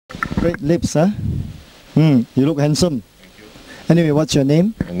Great lips, huh? You look handsome. Thank you. Anyway, what's your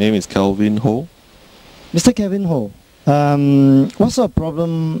name? My name is Kelvin Ho. Mr. Kelvin Ho, what sort of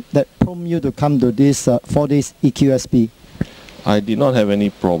problem that prompted you to come to this 4 days EQSP? I did not have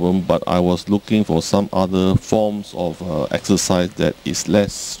any problem, but I was looking for some other forms of exercise that is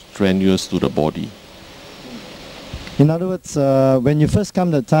less strenuous to the body. In other words, when you first come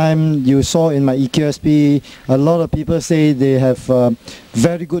the time, you saw in my EQSP, a lot of people say they have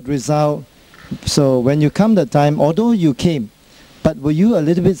very good result. So when you come the time, although you came, but were you a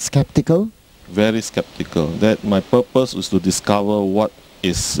little bit skeptical? Very skeptical. That my purpose was to discover what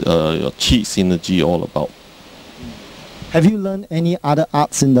is your chi synergy all about. Have you learned any other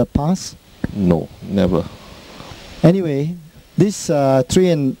arts in the past? No, never. Anyway, these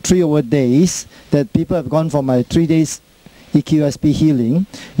 3 over days that people have gone for my 3 days EQSP healing,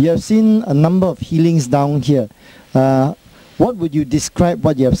 you have seen a number of healings down here. What would you describe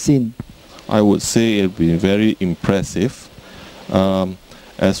what you have seen? I would say it has been very impressive.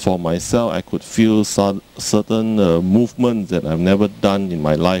 As for myself, I could feel certain movements that I've never done in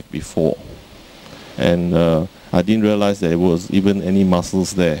my life before. And I didn't realize there was even any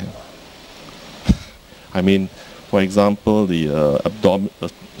muscles there. I mean, for example, the abdomen,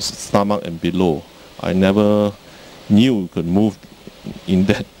 stomach and below. I never knew you could move in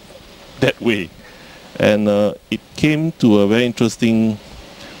that way. And it came to a very interesting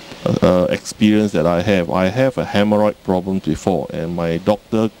experience that I have. I have a hemorrhoid problem before, and my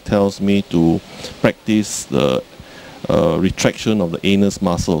doctor tells me to practice the retraction of the anus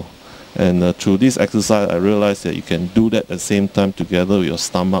muscle. And through this exercise, I realized that you can do that at the same time together with your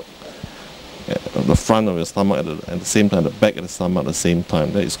stomach, the front of your stomach at the same time, the back of the stomach at the same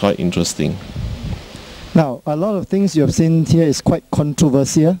time. That is quite interesting. Now, a lot of things you have seen here is quite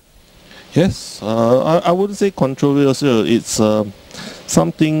controversial. Yes, I wouldn't say controversial. It's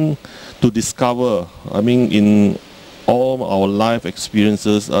something to discover. I mean, in all our life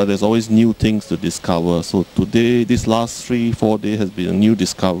experiences, there's always new things to discover. So today, this last 3-4 days has been a new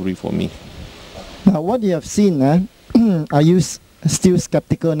discovery for me. Now, what you have seen, are you still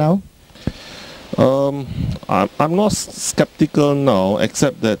skeptical now? I'm not skeptical now,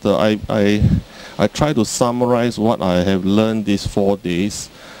 except that I try to summarize what I have learned these 4 days.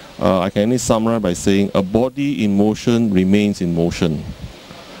 I can only summarize by saying a body in motion remains in motion.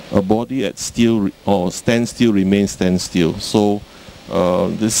 A body at still or standstill remains standstill. So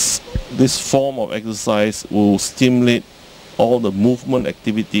this form of exercise will stimulate all the movement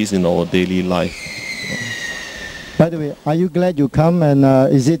activities in our daily life. By the way, are you glad you come, and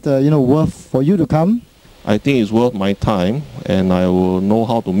is it worth for you to come? I think it's worth my time, and I will know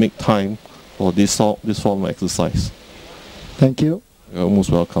how to make time for this form of exercise. Thank you. You're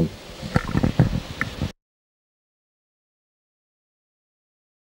most welcome.